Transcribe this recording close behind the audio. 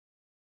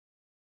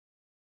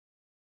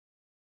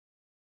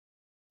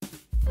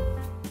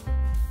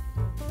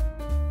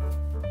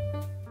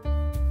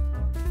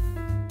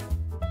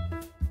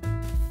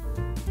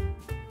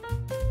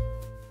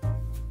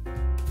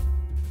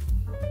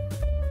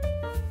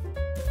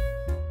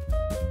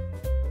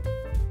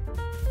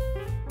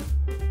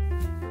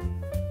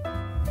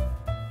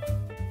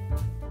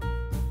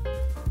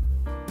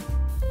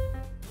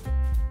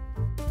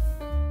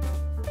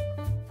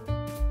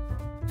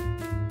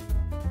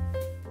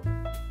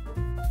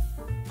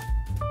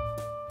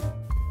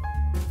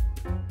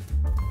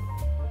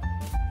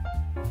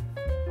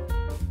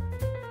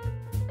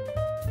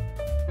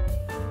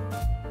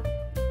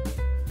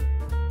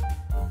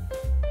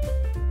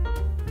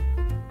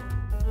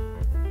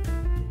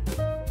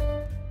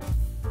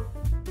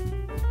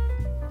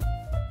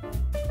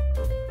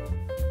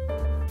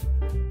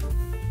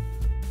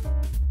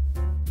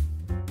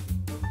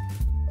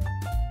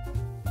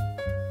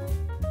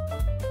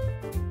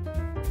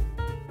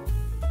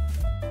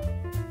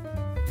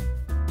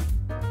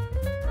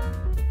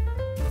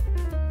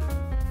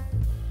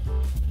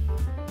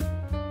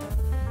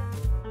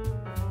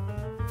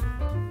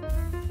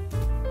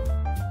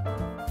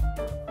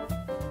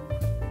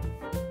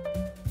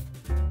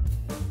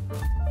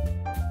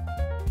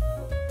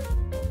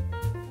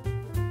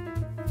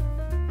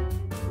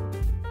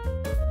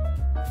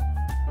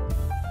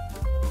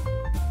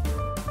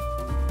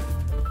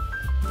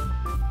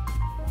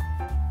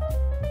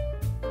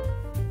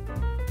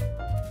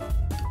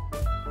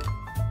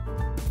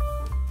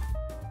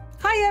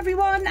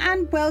everyone,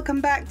 and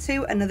welcome back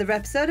to another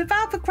episode of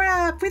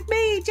AlphaCraft with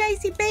me,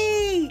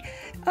 JCB.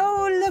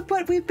 Oh, look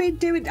what we've been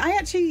doing. I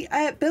actually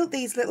built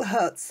these little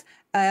huts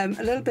a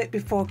little bit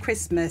before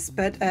Christmas,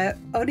 but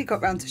only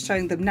got round to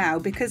showing them now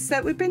because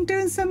we've been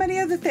doing so many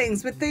other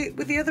things with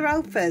the other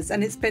alphas,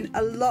 and it's been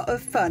a lot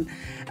of fun.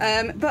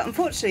 But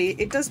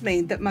unfortunately, it does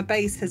mean that my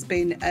base has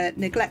been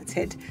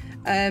neglected.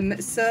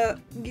 So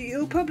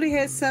you'll probably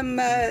hear some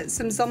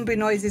zombie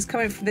noises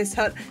coming from this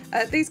hut.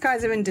 These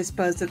guys are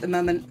indisposed at the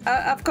moment.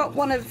 I've got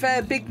one of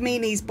Big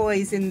Meanie's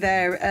boys in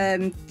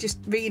there,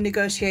 just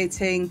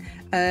renegotiating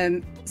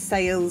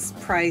sales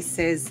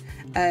prices.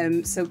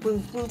 So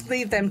we'll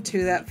leave them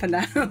to that for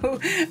now.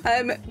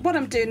 What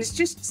I'm doing is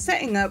just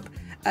setting up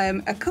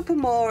a couple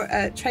more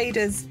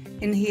traders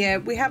in here.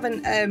 We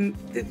haven't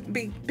the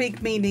Big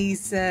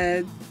Meanie's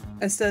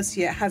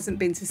associate hasn't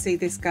been to see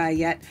this guy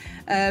yet,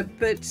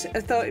 but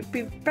I thought it'd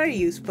be very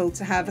useful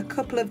to have a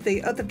couple of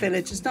the other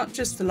villagers, not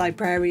just the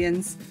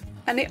librarians.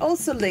 And it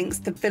also links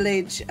the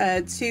village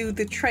to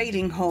the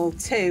trading hall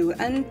too.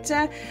 And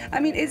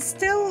I mean, it's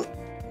still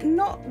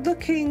not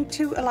looking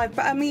too alive,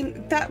 but I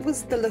mean, that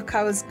was the look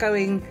I was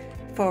going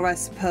for, I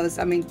suppose.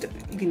 I mean,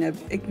 you know,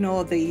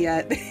 ignore the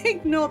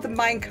ignore the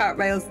minecart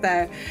rails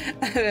there,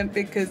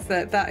 because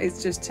that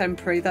is just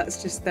temporary.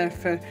 That's just there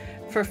for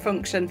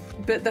function.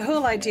 But the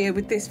whole idea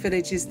with this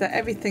village is that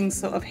everything's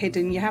sort of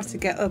hidden. You have to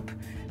get up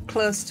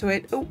close to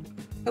it. Oh,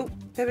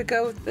 there we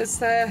go.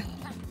 There's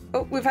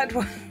oh, we've had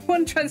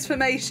one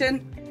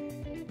transformation.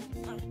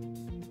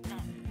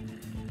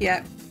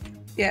 Yeah,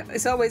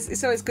 it's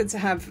always good to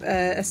have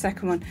a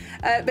second one.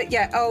 But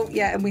yeah, oh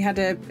yeah, and we had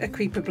a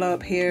creeper blow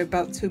up here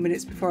about 2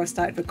 minutes before I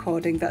started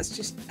recording. That's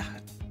just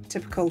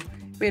typical,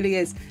 really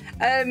is.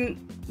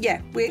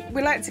 Yeah, we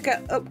like to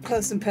get up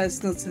close and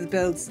personal to the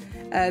builds.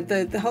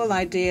 The whole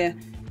idea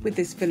with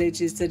this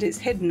village is that it's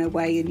hidden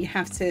away, and you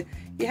have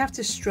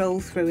to stroll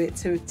through it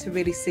to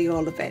really see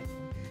all of it.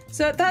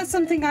 So that's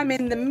something I'm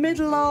in the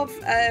middle of.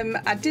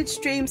 I did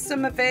stream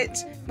some of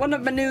it. One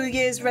of my New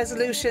Year's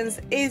resolutions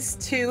is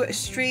to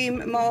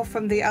stream more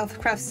from the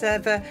AlphaCraft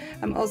server.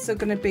 I'm also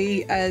going to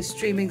be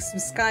streaming some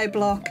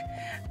Skyblock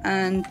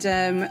and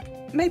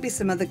maybe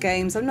some other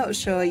games. I'm not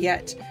sure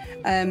yet.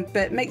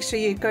 But make sure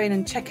you're going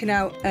and checking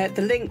out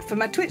the link for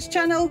my Twitch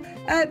channel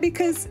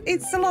because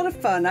it's a lot of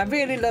fun. I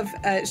really love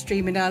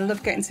streaming. I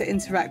love getting to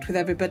interact with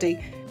everybody,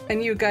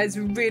 and you guys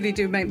really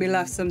do make me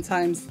laugh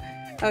sometimes.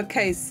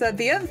 Okay, so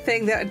the other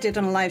thing that I did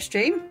on a live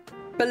stream,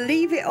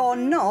 believe it or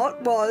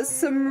not, was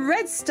some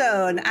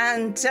redstone,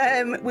 and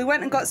we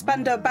went and got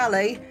Spando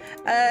Ballet,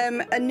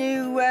 a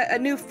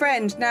new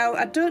friend. Now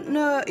I don't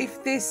know if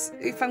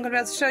I'm going to be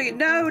able to show you.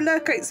 No,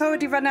 look, it's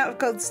already run out of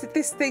gold. So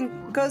this thing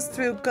goes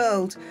through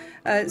gold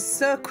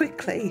so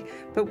quickly.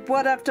 But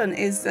what I've done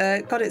is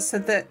got it so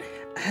that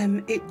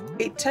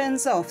it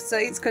turns off, so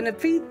it's going to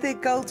feed the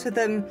gold to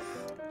them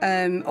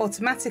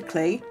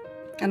automatically.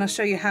 And I'll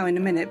show you how in a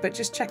minute, but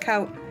just check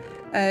out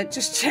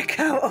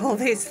all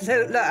this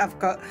loot. Look, I've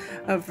got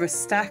over a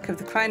stack of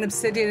the crying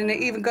obsidian, and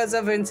it even goes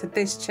over into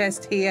this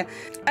chest here.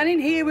 And in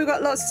here we've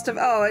got lots of stuff.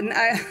 Oh, and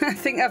I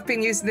think I've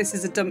been using this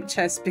as a dump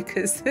chest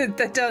because they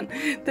don't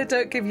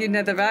give you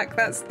netherrack.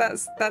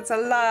 That's a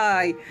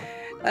lie.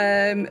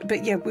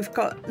 But yeah, we've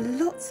got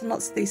lots and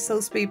lots of these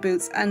soul speed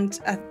boots, and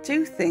I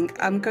do think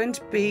I'm going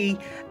to be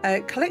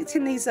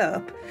collecting these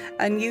up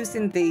and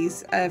using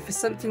these for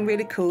something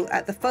really cool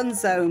at the fun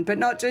zone, but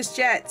not just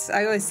yet.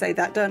 I always say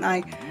that, don't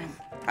I?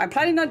 I'm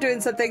planning on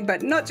doing something,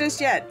 but not just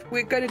yet.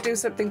 We're going to do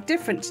something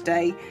different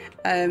today,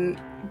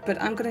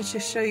 but I'm going to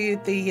just show you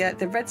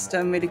the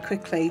redstone really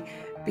quickly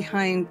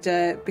behind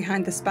the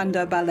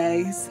Spando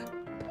Ballets.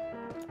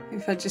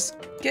 If I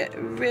just get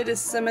rid of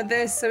some of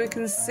this so we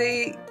can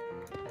see.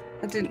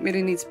 I didn't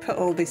really need to put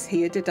all this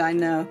here, did I?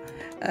 No.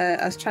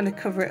 I was trying to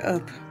cover it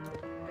up,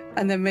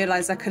 and then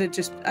realised I could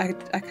just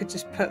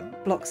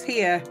put blocks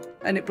here,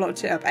 and it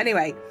blocked it up.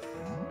 Anyway,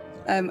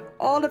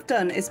 all I've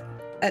done is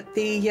at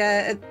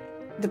the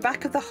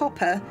back of the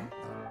hopper,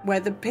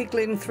 where the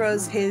piglin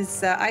throws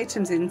his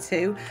items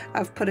into,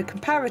 I've put a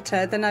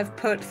comparator. Then I've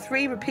put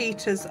 3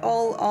 repeaters,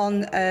 all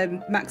on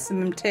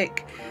maximum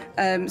tick,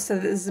 so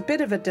there's a bit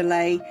of a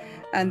delay,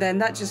 and then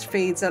that just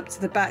feeds up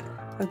to the back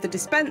of the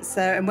dispenser,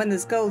 and when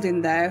there's gold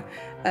in there,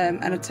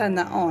 and I turn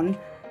that on,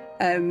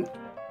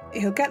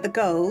 he'll get the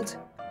gold,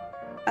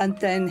 and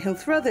then he'll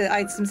throw the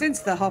items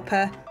into the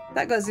hopper.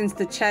 That goes into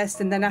the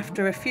chest, and then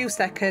after a few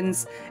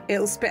seconds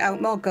it'll spit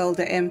out more gold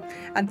at him,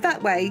 and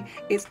that way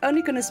it's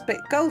only going to spit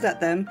gold at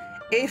them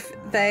if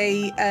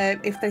they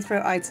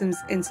throw items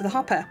into the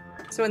hopper.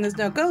 So when there's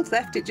no gold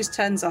left, it just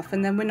turns off,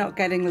 and then we're not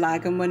getting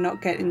lag and we're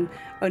not getting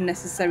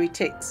unnecessary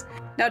ticks.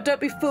 Now,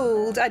 don't be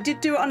fooled. I did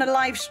do it on a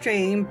live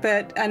stream,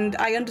 and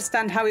I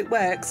understand how it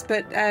works,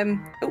 but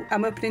oh,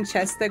 I'm opening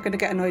chests. They're going to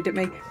get annoyed at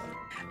me.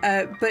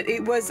 But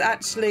it was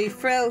actually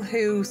Frill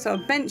who sort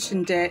of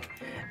mentioned it,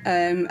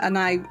 and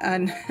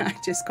I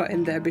just got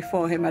in there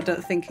before him. I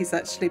don't think he's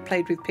actually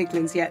played with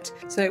piglins yet.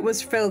 So it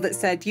was Phil that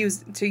said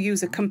use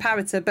a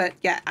comparator, but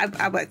yeah,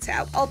 I worked it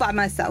out all by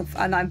myself,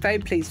 and I'm very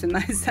pleased with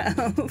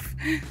myself.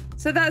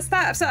 So that's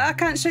that. So I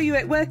can't show you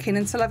it working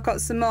until I've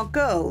got some more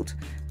gold.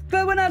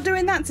 But we're not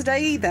doing that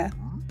today either.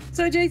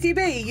 So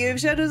JTB,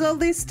 you've showed us all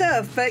this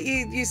stuff, but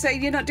you say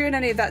you're not doing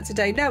any of that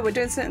today. No, we're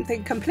doing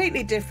something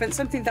completely different,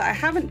 something that I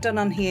haven't done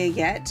on here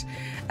yet.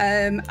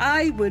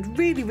 I would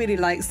really, really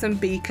like some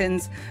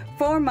beacons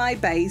for my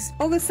base.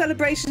 All the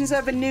celebrations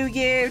over New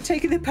Year,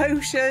 taking the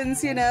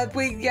potions, you know,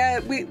 we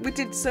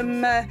did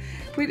some,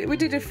 we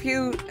did a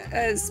few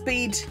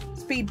speed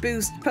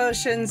boost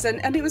potions,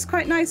 and it was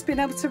quite nice being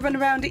able to run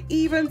around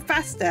even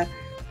faster.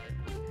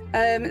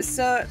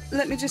 So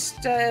let me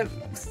just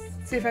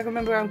see if I can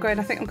remember where I'm going.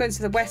 I think I'm going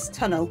to the West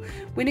Tunnel.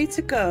 We need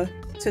to go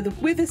to the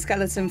Wither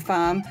Skeleton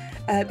Farm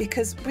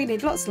because we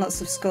need lots and lots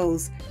of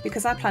skulls,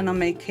 because I plan on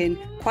making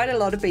quite a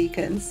lot of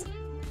beacons.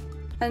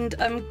 And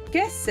I'm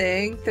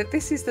guessing that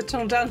this is the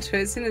tunnel down to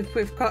it, since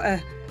we've got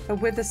a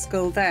Wither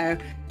skull there.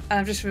 And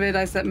I've just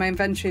realised that my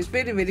inventory is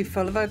really, really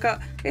full.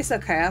 It's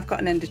okay, I've got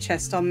an ender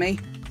chest on me.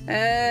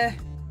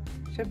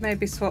 Should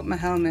maybe swap my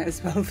helmet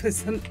as well for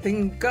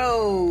something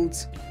gold.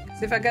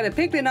 Because if I get a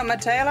piglin on my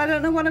tail, I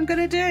don't know what I'm going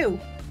to do.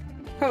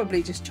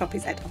 Probably just chop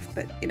his head off,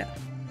 but you know,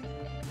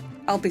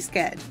 I'll be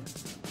scared.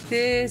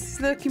 This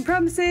is looking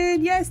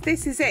promising. Yes,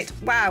 this is it.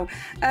 Wow.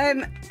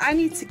 I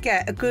need to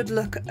get a good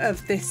look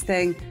of this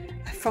thing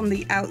from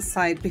the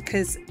outside,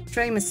 because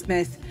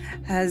Smith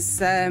has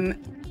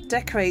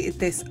decorated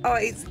this. Oh,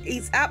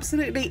 it's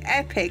absolutely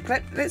epic.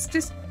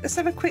 Let's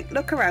have a quick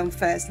look around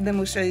first, and then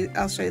I'll show you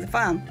the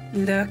farm.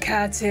 Look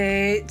at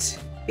it.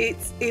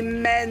 It's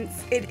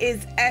immense. It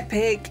is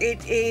epic.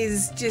 It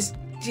is just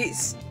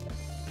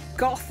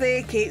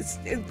gothic, it's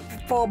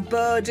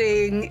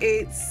foreboding,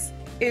 it's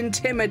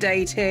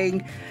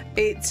intimidating,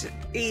 it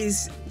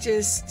is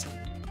just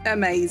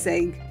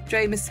amazing.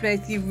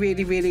 Smith, you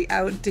really, really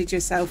outdid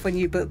yourself when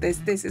you built this.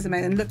 This is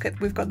amazing. Look at,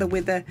 we've got the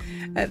wither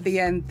at the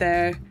end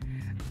there.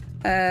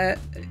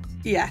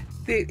 Yeah,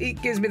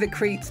 it gives me the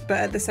creeps, but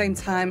at the same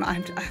time,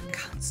 I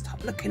can't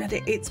stop looking at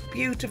it. It's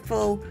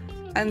beautiful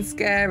and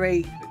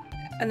scary.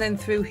 And then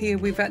through here,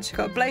 we've actually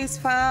got Blaze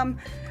Farm.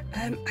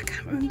 I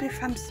can't remember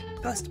if I'm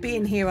supposed to be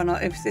in here or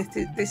not, if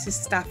this is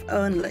staff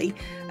only.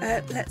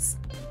 Let's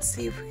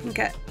see if we can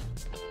get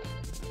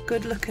a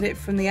good look at it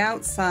from the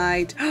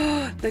outside.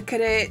 Oh, look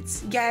at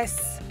it.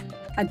 Yes,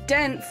 a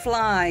dent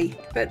fly,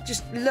 but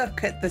just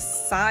look at the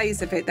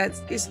size of it.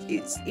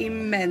 It's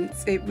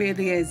immense. It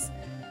really is.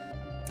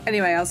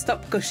 Anyway, I'll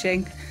stop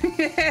gushing.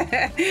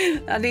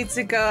 I need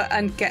to go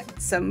and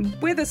get some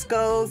wither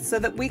skulls so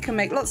that we can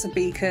make lots of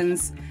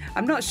beacons.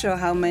 I'm not sure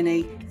how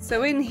many.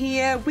 So in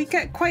here, we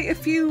get quite a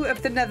few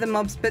of the nether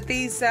mobs, but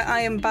these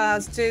iron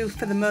bars do,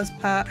 for the most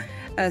part,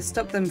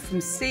 stop them from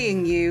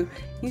seeing you.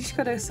 You just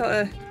got to sort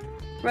of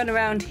run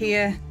around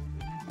here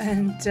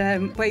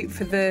and wait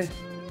for the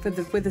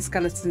wither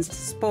skeletons to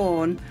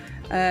spawn.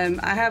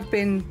 I have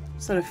been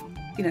sort of,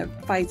 you know,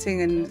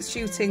 fighting and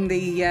shooting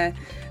the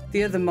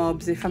other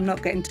mobs if I'm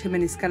not getting too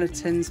many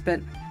skeletons,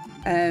 but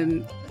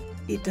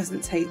it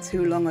doesn't take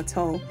too long at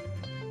all.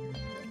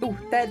 Oh,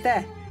 they're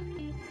there.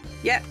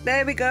 Yep,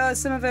 there we go.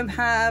 Some of them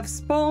have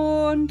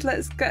spawned.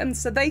 Let's get them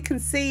so they can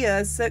see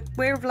us. So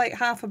we're like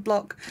half a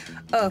block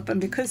up, and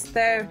because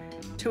they're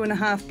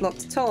 2.5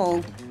 blocks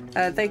tall,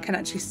 they can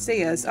actually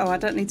see us. Oh, I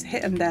don't need to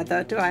hit them there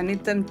though, do I? I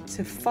need them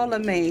to follow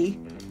me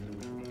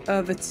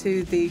over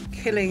to the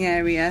killing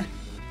area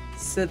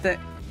so that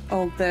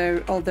all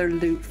their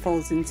loot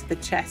falls into the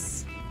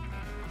chests.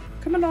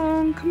 Come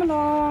along,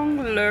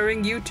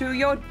 luring you to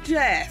your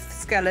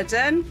death,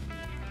 skeleton.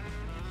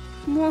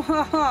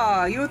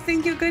 Mwahaha, you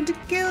think you're going to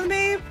kill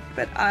me?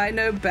 But I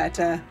know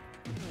better.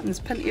 And there's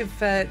plenty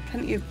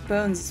of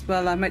bones as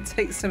well. I might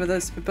take some of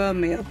those for bone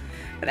meal.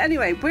 But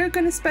anyway, we're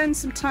going to spend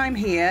some time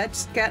here,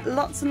 just get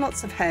lots and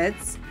lots of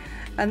heads,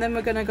 and then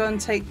we're going to go and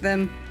take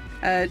them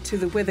to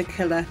the Wither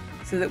Killer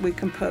so that we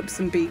can put up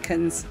some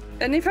beacons.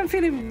 And if I'm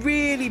feeling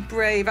really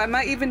brave, I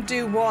might even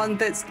do one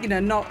that's, you know,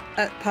 not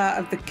at part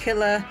of the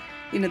killer,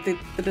 you know, the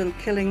little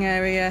killing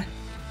area.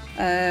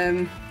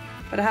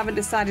 But I haven't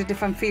decided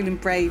if I'm feeling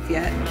brave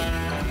yet.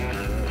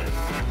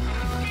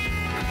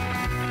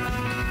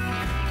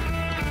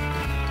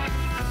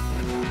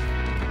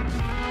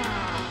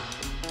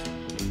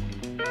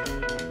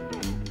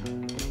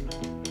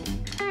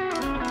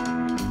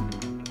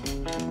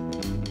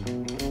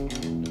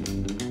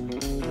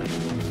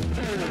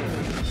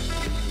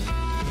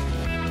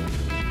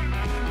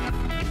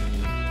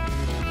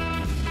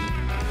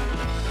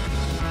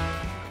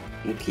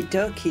 Okie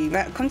dokie.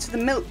 Right, come to the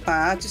milk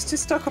bar just to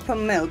stock up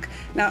on milk.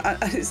 Now,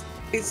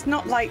 it's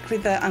not likely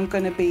that I'm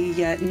going to be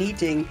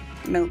needing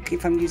milk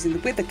if I'm using the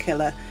Wither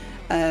Killer,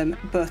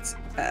 but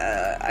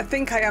I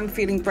think I am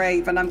feeling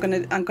brave, and I'm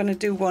gonna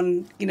do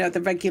one, you know,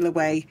 the regular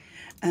way,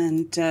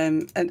 and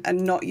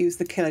not use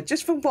the killer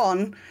just for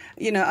one.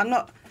 You know,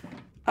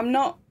 I'm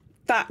not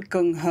that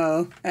gung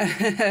ho,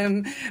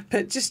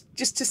 but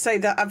just to say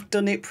that I've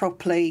done it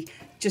properly.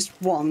 just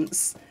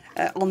once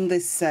on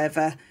this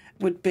server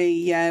would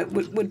be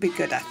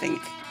good, I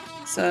think.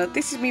 So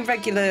this is my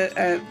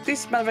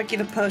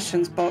regular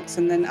potions box,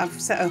 and then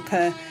I've set up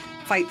a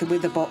fight the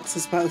wither box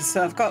as well.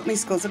 So I've got my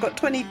skulls. I've got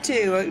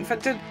 22. If I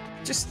did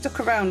just stuck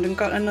around and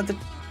got another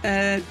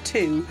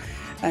 2,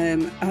 I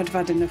would have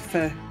had enough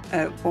for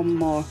one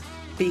more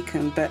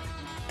beacon, but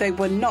they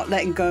were not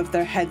letting go of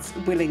their heads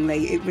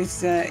willingly. It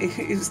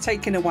was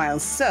taking a while.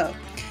 So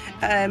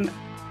I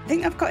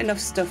think I've got enough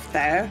stuff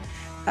there.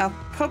 I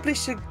probably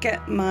should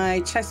get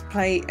my chest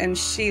plate and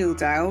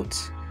shield out,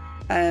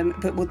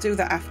 but we'll do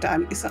that after.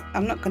 I'm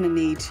not going to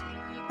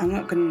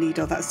need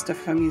all that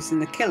stuff if I'm using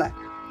the killer.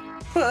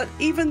 But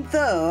even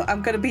though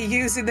I'm going to be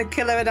using the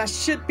killer and I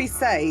should be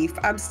safe,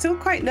 I'm still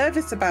quite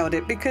nervous about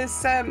it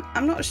because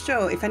I'm not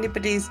sure if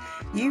anybody's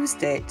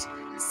used it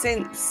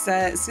since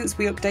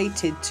we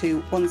updated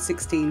to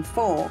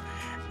 1.16.4,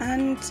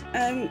 and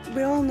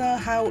we all know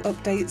how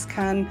updates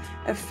can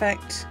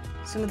affect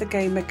some of the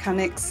game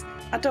mechanics.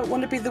 I don't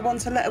want to be the one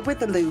to let a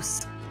wither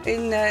loose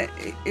in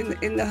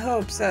the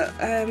hub. So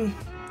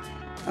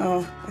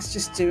let's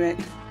just do it.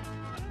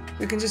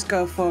 We can just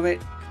go for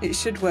it. It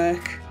should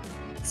work.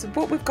 So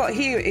what we've got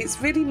here, it's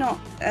really not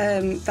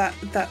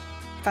that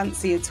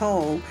fancy at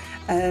all.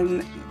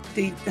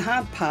 The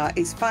hard part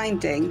is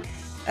finding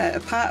a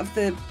part of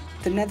the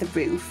nether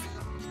roof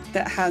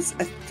that has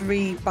a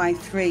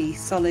 3x3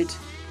 solid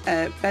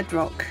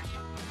bedrock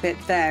bit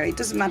there. It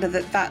doesn't matter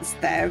that that's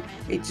there,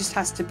 it just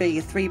has to be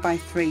a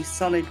 3x3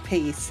 solid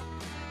piece.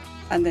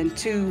 And then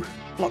 2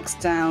 blocks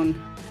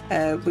down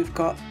we've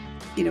got,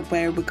 you know,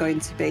 where we're going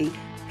to be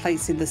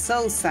placing the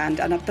soul sand,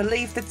 and I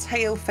believe the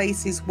tail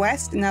faces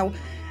west. Now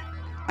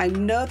I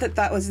know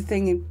that was a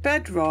thing in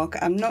Bedrock.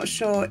 I'm not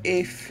sure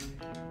if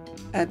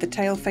the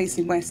tail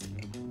facing west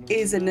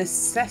is a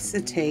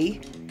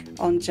necessity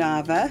on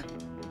Java,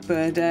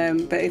 but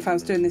if I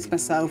was doing this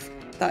myself,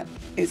 that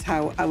is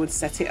how I would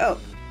set it up.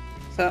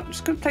 So I'm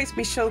just going to place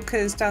my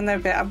shulkers down there a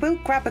bit. I will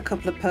grab a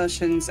couple of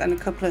potions and a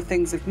couple of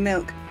things of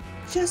milk,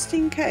 just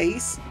in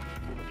case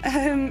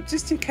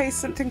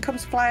something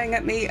comes flying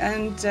at me,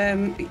 and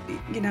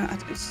you know,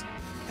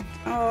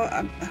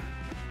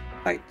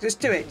 right, just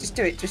do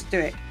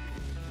it.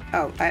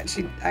 Oh, I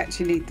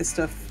actually need the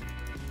stuff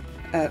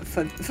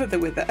for the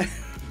wither.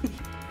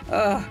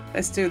 Oh,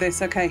 let's do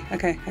this. Okay.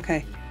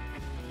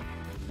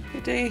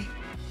 Ready?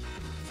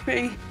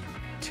 3,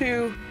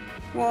 2,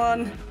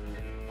 1.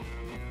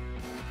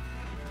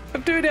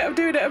 I'm doing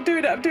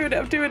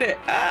it.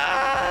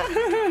 Ah!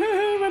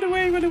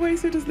 Run away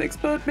so it doesn't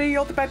explode me.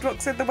 All the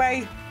bedrock's in the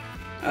way.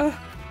 Oh,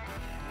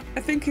 I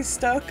think he's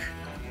stuck.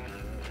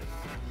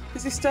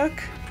 Is he stuck?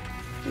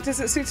 He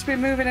doesn't seem to be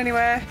moving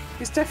anywhere.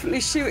 He's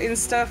definitely shooting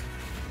stuff.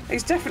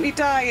 He's definitely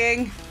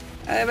dying,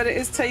 but it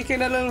is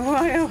taking a little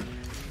while.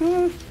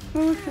 Oh,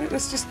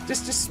 let's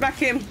just smack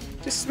him.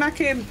 Just smack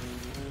him.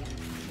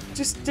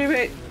 Just do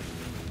it.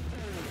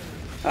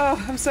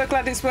 Oh, I'm so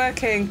glad it's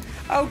working.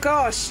 Oh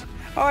gosh.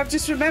 Oh, I've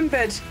just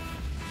remembered.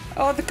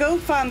 Oh, the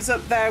gold farm's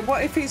up there.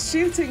 What if he's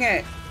shooting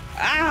it?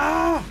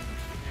 Ah!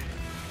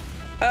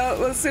 Oh,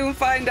 we'll soon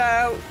find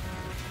out.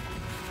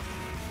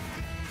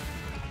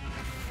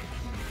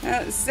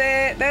 That's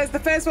it. There's the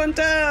first one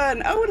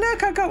done. Oh,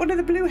 look, I got one of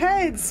the blue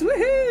heads.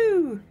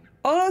 Woohoo!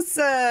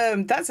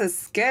 Awesome. That's a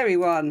scary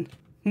one.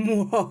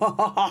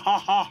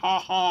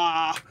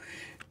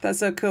 That's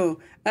so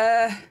cool.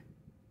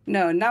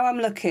 No, now I'm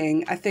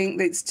looking. I think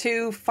it's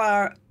too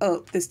far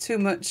up. There's too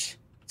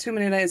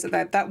many layers up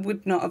there. That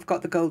would not have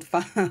got the gold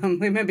farm.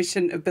 We maybe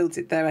shouldn't have built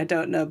it there. I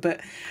don't know.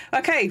 But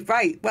okay,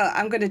 right. Well,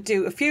 I'm going to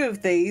do a few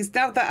of these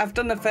now that I've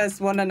done the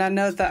first one and I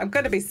know that I'm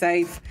going to be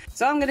safe.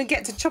 So I'm going to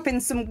get to chopping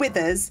some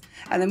withers,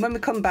 and then when we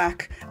come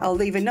back, I'll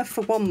leave enough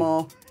for one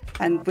more,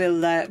 and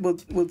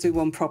we'll do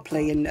one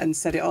properly and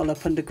set it all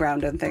up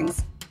underground and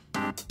things.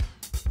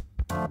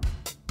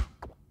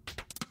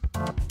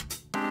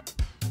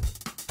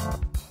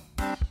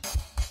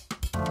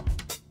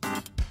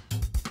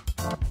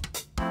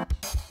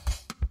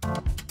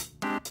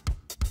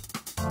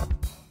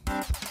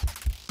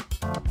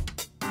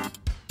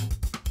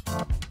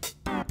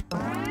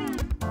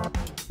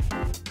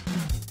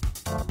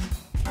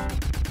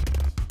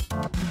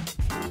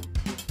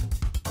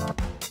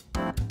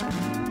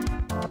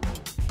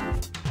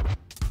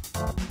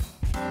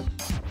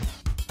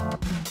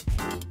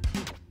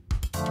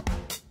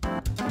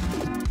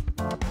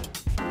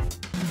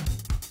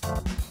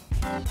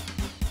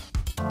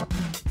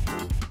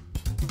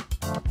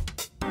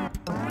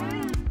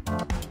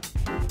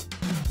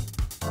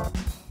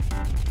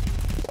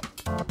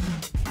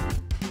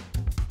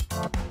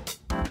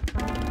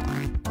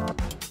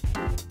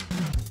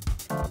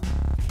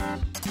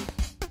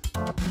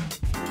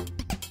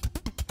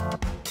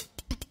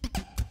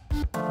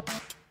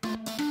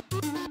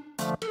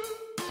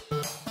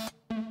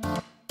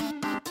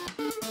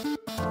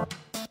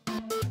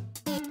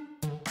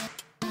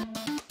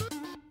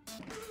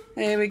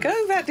 There we go.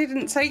 That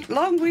didn't take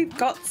long. We've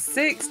got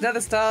 6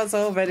 nether stars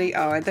already.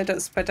 Oh, they don't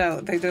spread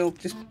out. They all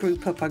just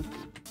group up. It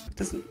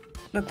doesn't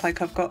look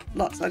like I've got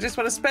lots. I just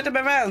want to spread them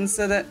around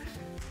so that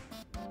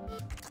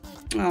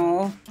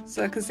Oh,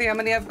 so I can see how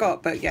many I've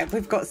got, but yeah,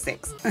 we've got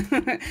 6.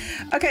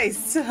 Okay,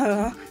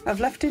 so I've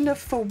left enough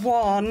for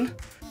 1.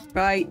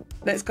 Right,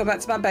 let's go back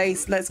to my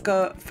base. Let's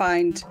go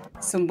find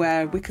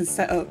somewhere we can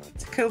set up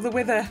to kill the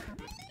Wither.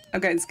 I'm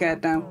getting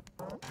scared now.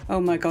 Oh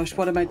my gosh,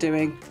 what am I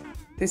doing?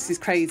 This is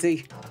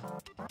crazy.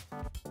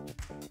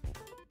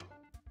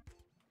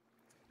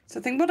 So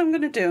I think what I'm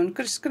going to do, I'm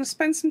just going to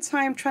spend some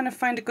time trying to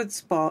find a good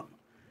spot.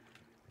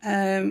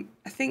 I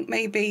think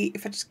maybe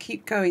if I just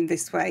keep going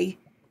this way,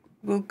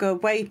 we'll go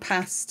way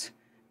past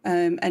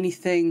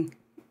anything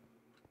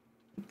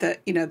that,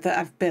 you know, that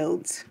I've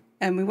built,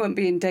 and we won't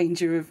be in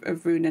danger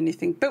of ruining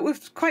anything. But we're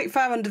quite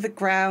far under the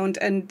ground,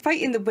 and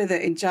fighting the Wither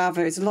in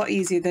Java is a lot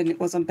easier than it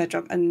was on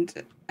Bedrock. And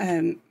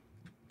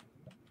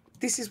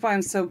this is why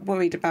I'm so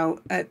worried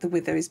about the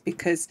Wither, is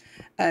because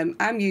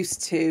I'm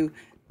used to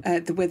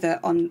the Wither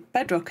on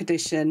Bedrock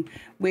Edition,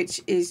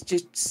 which is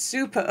just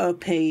super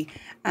OP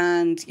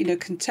and, you know,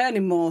 can turn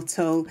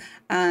immortal,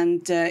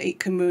 and it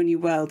can ruin your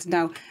world.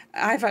 Now,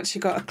 I've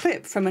actually got a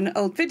clip from an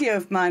old video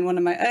of mine, one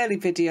of my early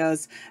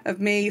videos, of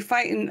me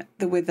fighting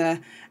the Wither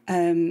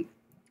on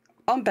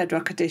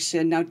Bedrock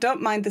Edition. Now,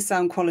 don't mind the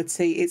sound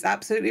quality, it's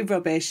absolutely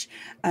rubbish,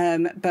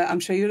 but I'm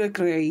sure you'll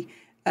agree.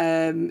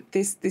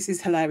 This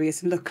is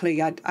hilarious, and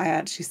luckily I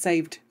actually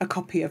saved a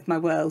copy of my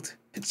world.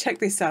 But check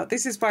this out.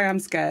 This is why I'm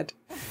scared.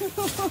 Don't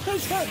die,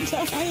 don't die, don't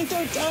die,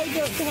 don't die,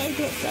 don't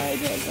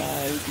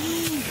die,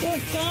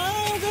 don't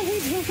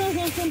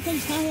die,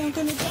 don't die, I'm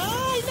gonna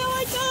die, no,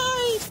 I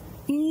died!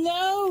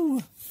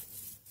 No!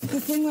 The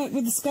thing like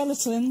with the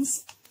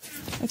skeletons.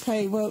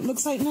 Okay, well, it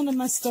looks like none of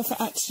my stuff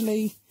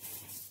actually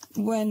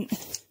went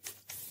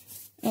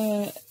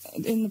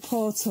in the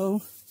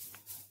portal.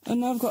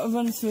 And now I've got to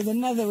run through the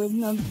nether with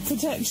no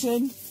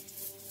protection.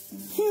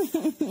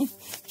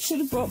 Should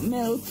have brought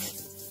milk.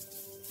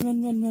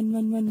 Run, run, run,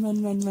 run, run,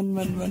 run, run, run,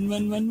 run, run,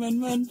 run, run,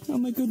 run, run. Oh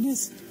my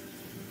goodness.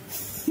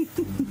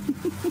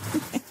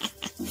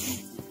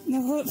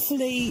 Now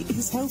hopefully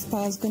his health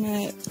bar is going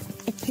to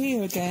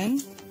appear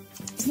again.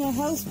 There's no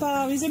health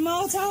bar. He's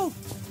immortal.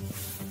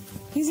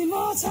 He's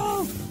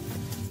immortal.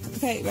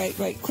 Okay,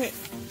 right, quit.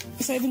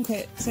 Save and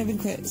quit, save and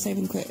quit, save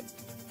and quit.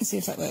 Let's see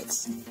if that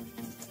works.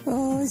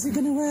 Oh, is it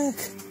going to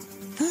work?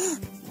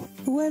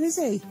 Where is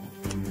he?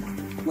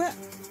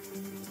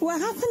 What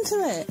happened to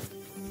it?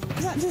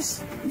 That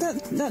just,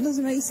 that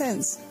doesn't make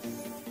sense.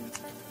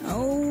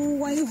 Oh,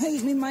 why you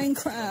hate me,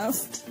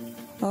 Minecraft?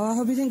 Oh, I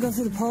hope you didn't go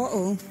through the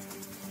portal.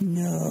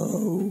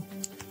 No.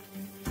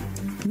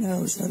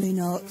 No, surely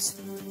not.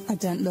 I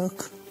don't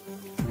look.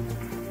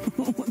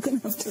 We're gonna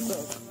have to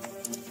look.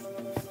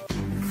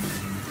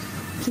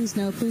 Please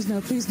no, please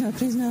no, please no,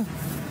 please no.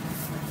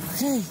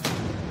 Okay.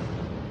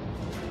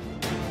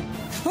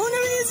 Oh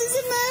no, he is, he's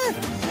in there!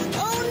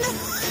 Oh no!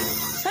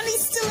 And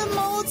he's still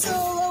immortal!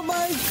 Oh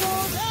my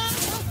god! Ah!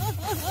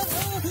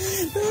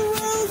 The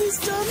world is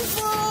done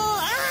for!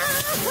 Ah!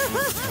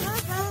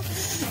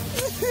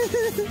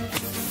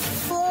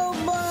 Oh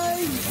my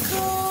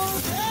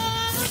god!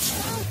 Ah!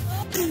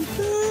 The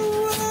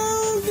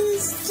world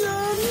is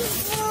done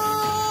for!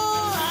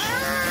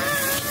 Ah!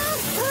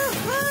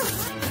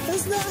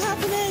 That's not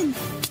happening!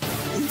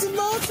 It's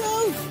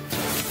immortal!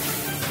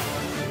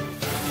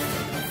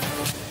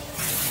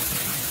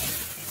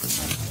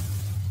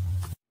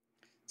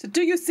 So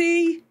do you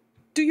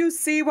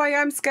see why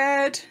I'm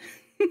scared?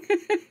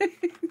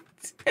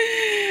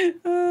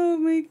 Oh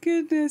my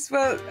goodness.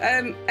 Well,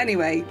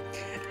 anyway,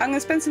 I'm going to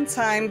spend some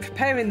time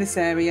preparing this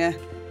area,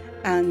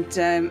 and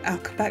I'll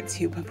come back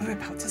to you when we're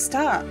about to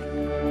start.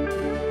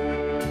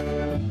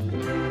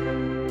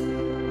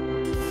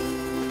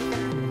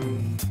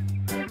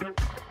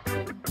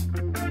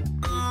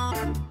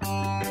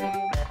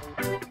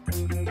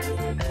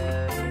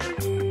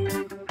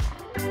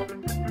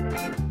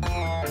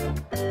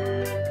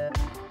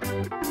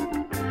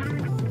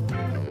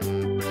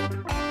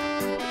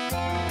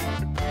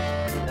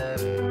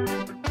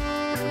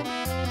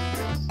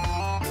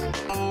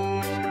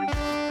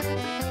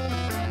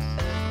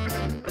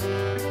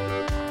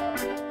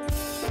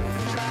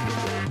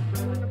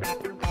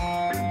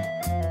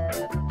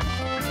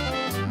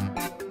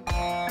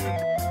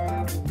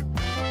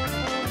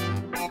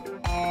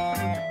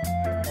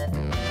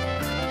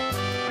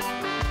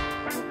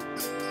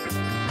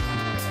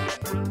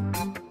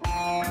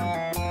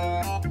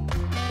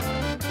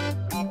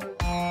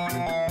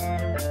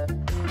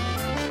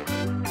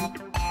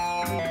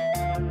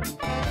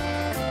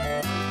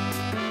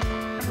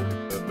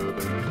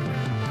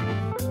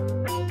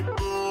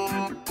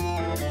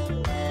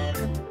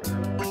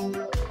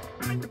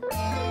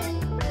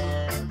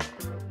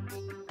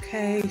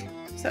 Okay,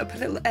 set up a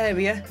little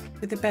area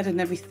with the bed and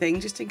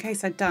everything, just in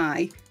case I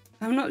die.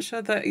 I'm not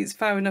sure that it's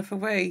far enough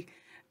away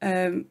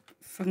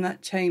from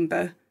that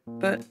chamber,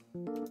 but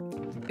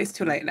it's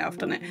too late now, I've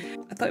done it.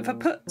 I thought if I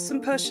put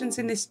some potions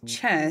in this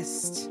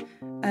chest,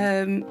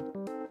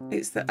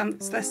 it's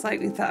less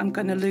likely that I'm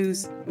going to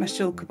lose my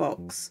shulker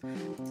box.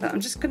 So I'm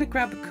just going to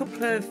grab a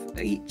couple of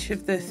each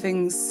of the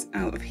things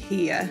out of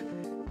here.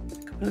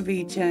 A couple of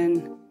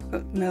regen,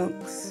 got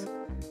milks.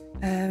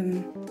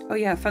 Oh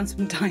yeah, I found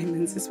some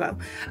diamonds as well.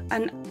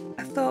 And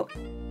I thought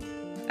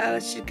I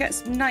should get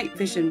some night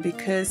vision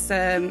because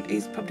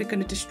he's probably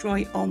going to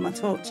destroy all my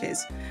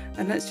torches.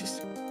 And let's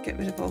just get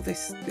rid of all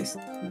this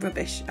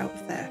rubbish out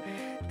of there.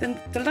 Then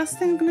the last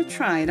thing I'm going to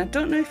try, and I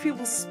don't know if he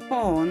will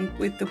spawn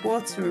with the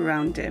water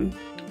around him,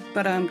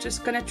 but I'm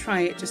just going to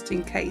try it just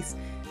in case.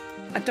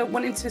 I don't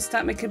want him to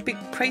start making a big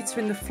crater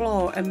in the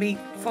floor and me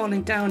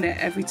falling down it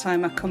every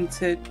time I come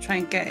to try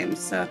and get him.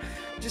 So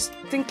just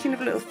thinking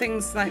of little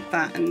things like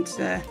that, and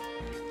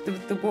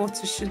the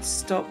water should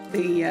stop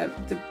the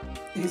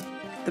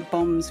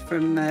bombs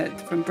from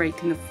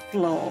breaking the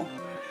floor.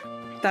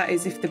 That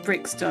is if the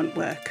bricks don't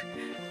work.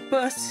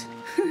 But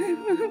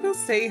we'll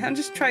see. I'm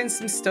just trying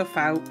some stuff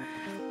out.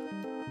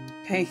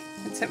 Okay,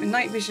 let's take my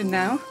night vision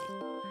now.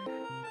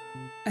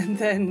 And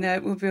then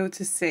we'll be able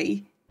to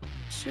see.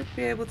 Should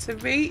be able to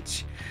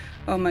reach.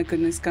 Oh my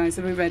goodness, guys,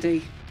 are we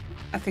ready?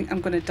 I think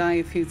I'm going to die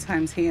a few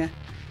times here.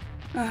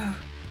 Oh,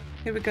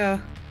 here we go.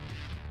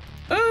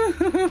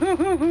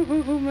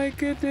 Oh my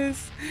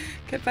goodness.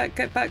 Get back,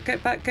 get back,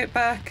 get back, get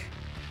back.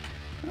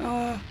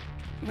 Oh,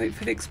 wait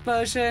for the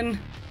explosion.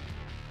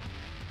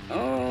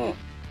 Oh,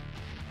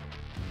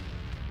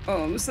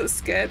 I'm so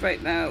scared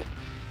right now.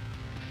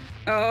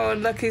 Oh,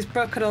 look, he's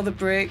broken all the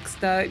bricks.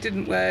 No, it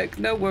didn't work.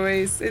 No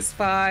worries, it's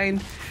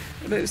fine.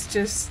 Let's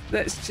just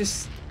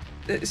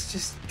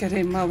get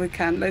in while we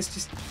can. Let's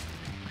just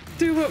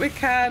do what we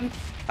can.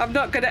 I'm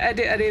not going to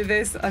edit any of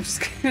this. I'm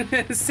just going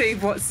to see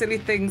what silly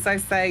things I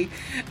say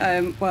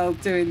while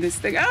doing this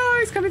thing. Oh,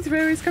 he's coming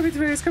through. He's coming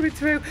through. He's coming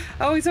through.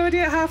 Oh, he's already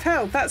at half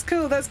health. That's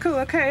cool. That's cool.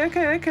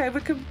 Okay.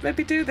 We can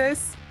maybe do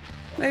this.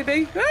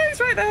 Maybe. Oh, he's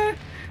right there.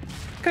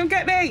 Come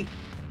get me.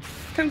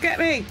 Come get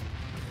me.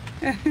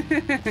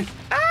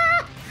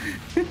 Ah!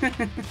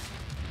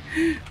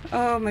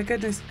 Oh my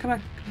goodness. Come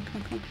on.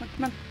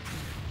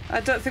 I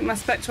don't think my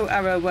spectral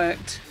arrow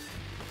worked.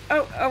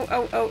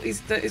 Oh,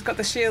 he's got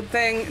the shield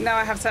thing. Now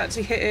I have to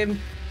actually hit him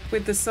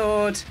with the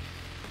sword.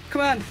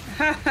 Come on.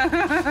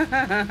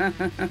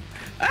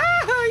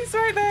 Ah, he's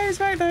right there, he's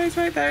right there, he's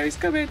right there, he's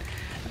coming.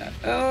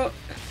 Oh,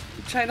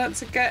 try not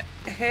to get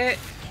hit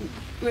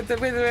with the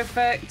wither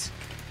effect.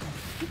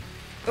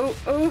 Oh,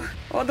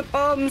 all the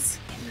bombs.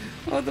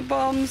 All the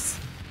bombs.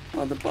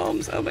 All the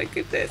bombs. Oh my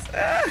goodness.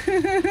 Ah.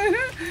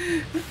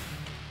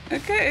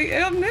 Okay,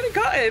 I've nearly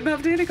got him.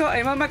 I've nearly got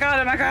him. Oh my god,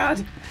 oh my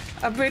god.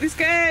 I'm really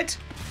scared.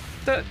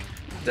 Don't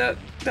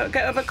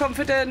get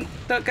overconfident.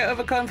 Don't get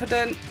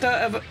overconfident.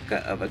 Don't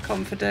get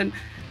overconfident.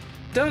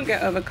 Don't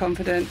get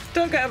overconfident.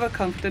 Don't get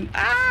overconfident.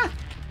 Ah!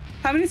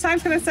 How many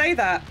times can I say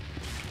that?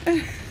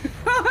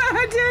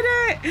 I did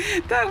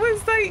it! That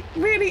was like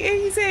really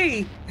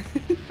easy.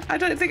 I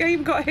don't think I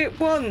even got hit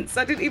once.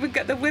 I didn't even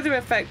get the wither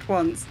effect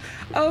once.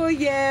 Oh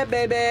yeah,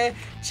 baby.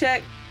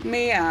 Check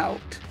me out.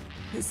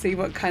 Let's see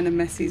what kind of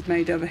mess he's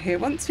made over here.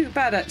 Wasn't too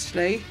bad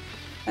actually.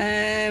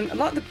 A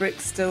lot of the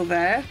bricks still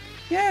there.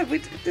 Yeah,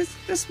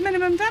 there's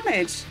minimum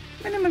damage.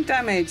 Minimum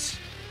damage.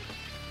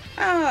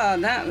 Oh,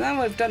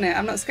 now we've done it.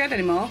 I'm not scared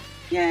anymore.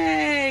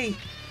 Yay!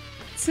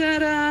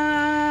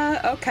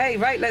 Ta-da! Okay,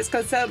 right, let's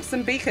go set up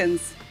some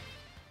beacons.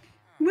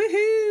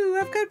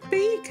 Woohoo! I've got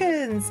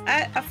beacons.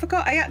 I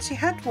forgot I actually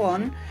had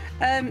one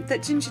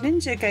that Ginger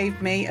Ninja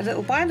gave me a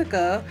little while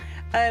ago.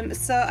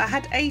 So I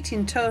had 8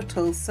 in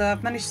total, so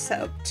I've managed to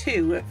set up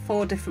 2 at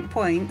 4 different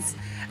points,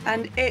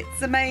 and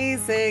it's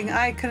amazing.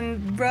 I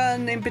can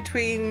run in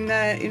between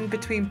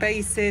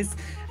bases.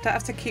 Don't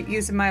have to keep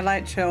using my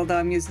light trail, though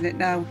I'm using it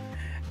now.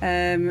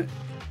 Don't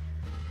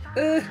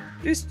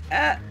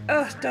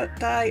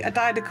die. I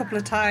died a couple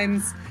of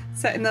times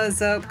setting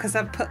those up because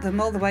I've put them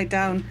all the way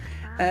down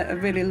a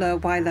really low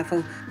Y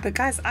level. But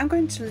guys, I'm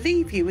going to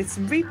leave you with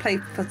some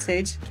replay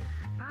footage.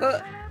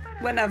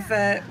 When I've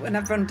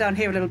run down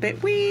here a little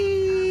bit,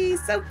 whee,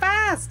 so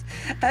fast.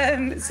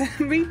 Some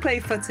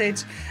replay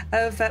footage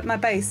of my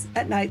base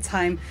at night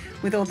time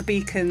with all the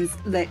beacons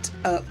lit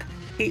up.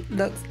 It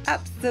looks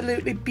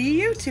absolutely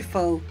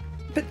beautiful.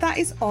 But that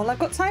is all I've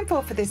got time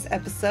for this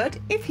episode.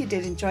 If you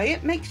did enjoy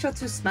it, make sure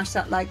to smash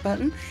that like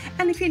button.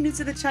 And if you're new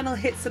to the channel,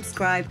 hit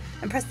subscribe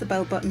and press the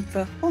bell button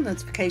for all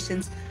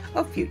notifications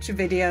of future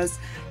videos.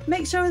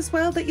 Make sure as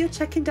well that you're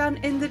checking down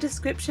in the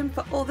description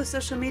for all the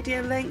social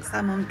media links.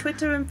 I'm on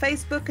Twitter and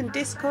Facebook and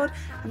Discord,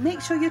 and make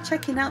sure you're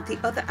checking out the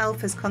other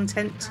Alphas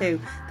content too.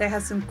 They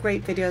have some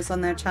great videos on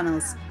their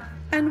channels.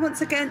 And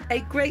once again, a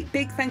great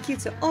big thank you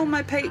to all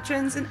my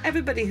patrons and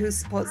everybody who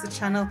supports the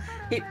channel.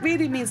 It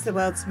really means the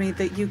world to me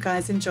that you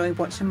guys enjoy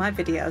watching my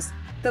videos.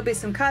 There'll be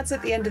some cards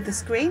at the end of the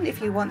screen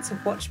if you want to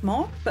watch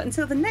more. But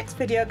until the next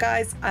video,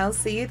 guys, I'll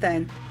see you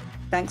then.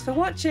 Thanks for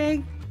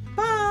watching.